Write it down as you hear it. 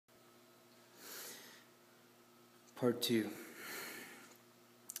Part 2.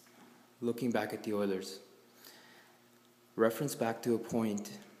 Looking back at the Oilers. Reference back to a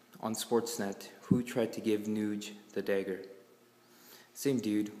point on Sportsnet who tried to give Nuge the Dagger. Same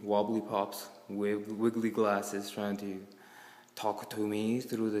dude, wobbly pops, wiggly glasses, trying to talk to me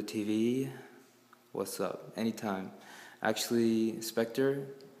through the TV. What's up? Anytime. Actually, Spector,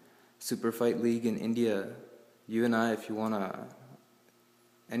 Super Fight League in India, you and I, if you wanna,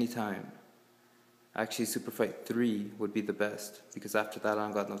 anytime. Actually, Super Fight 3 would be the best, because after that I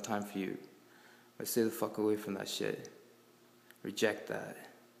don't got no time for you. But stay the fuck away from that shit. Reject that.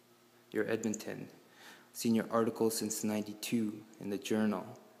 You're Edmonton. Seen your article since '92 in the Journal.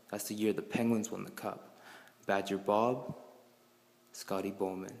 That's the year the Penguins won the cup. Badger Bob, Scotty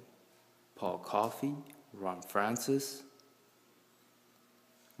Bowman, Paul Coffey, Ron Francis,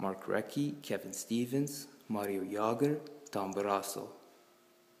 Marc Kevin Stevens, Mario Yager, Tom Barrasso.